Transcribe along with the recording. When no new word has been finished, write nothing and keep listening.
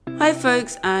Hi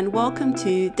folks, and welcome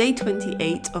to day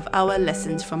 28 of our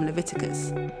lessons from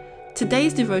Leviticus.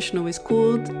 Today's devotional is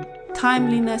called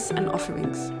Timeliness and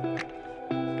Offerings.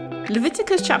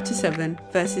 Leviticus chapter 7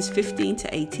 verses 15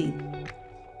 to 18.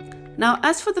 Now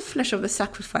as for the flesh of the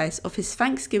sacrifice of his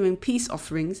thanksgiving peace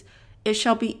offerings, it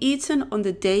shall be eaten on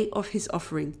the day of his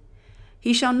offering.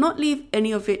 He shall not leave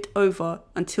any of it over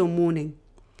until morning.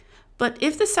 But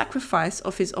if the sacrifice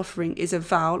of his offering is a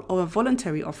vow or a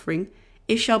voluntary offering,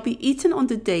 it shall be eaten on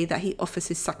the day that he offers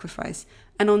his sacrifice,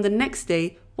 and on the next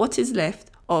day what is left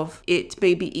of it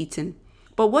may be eaten.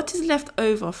 But what is left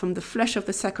over from the flesh of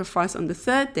the sacrifice on the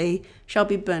third day shall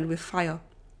be burned with fire.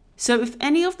 So if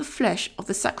any of the flesh of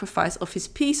the sacrifice of his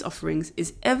peace offerings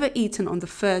is ever eaten on the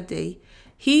third day,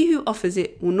 he who offers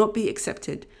it will not be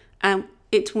accepted, and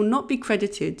it will not be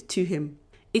credited to him.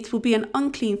 It will be an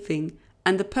unclean thing,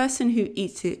 and the person who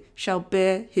eats it shall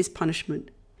bear his punishment.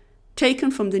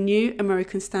 Taken from the New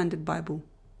American Standard Bible.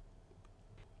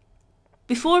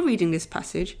 Before reading this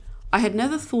passage, I had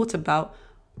never thought about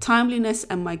timeliness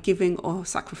and my giving or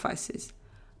sacrifices.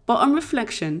 But on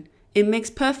reflection, it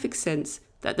makes perfect sense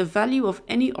that the value of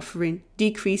any offering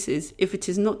decreases if it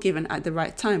is not given at the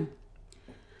right time.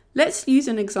 Let's use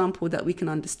an example that we can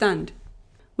understand.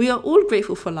 We are all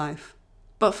grateful for life,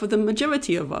 but for the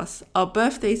majority of us, our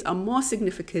birthdays are more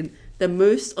significant than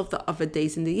most of the other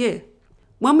days in the year.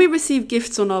 When we receive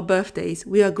gifts on our birthdays,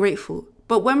 we are grateful,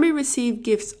 but when we receive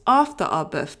gifts after our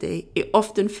birthday, it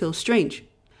often feels strange.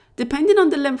 Depending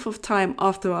on the length of time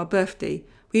after our birthday,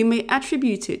 we may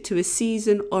attribute it to a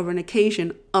season or an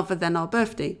occasion other than our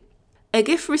birthday. A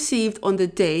gift received on the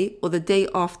day or the day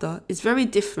after is very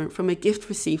different from a gift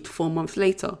received 4 months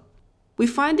later. We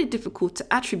find it difficult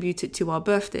to attribute it to our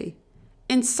birthday.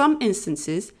 In some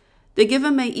instances, the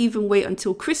giver may even wait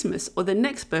until Christmas or the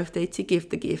next birthday to give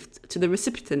the gift to the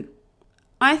recipient.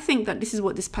 I think that this is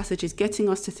what this passage is getting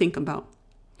us to think about.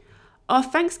 Our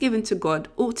thanksgiving to God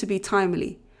ought to be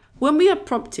timely. When we are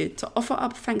prompted to offer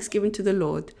up thanksgiving to the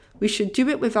Lord, we should do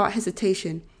it without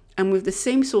hesitation and with the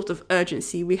same sort of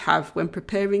urgency we have when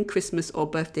preparing Christmas or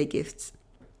birthday gifts.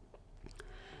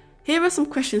 Here are some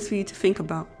questions for you to think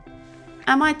about.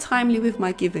 Am I timely with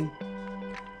my giving?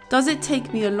 Does it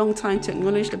take me a long time to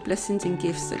acknowledge the blessings and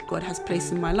gifts that God has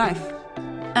placed in my life?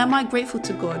 Am I grateful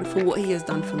to God for what He has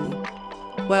done for me?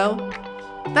 Well,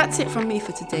 that's it from me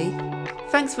for today.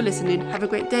 Thanks for listening. Have a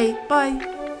great day.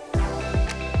 Bye.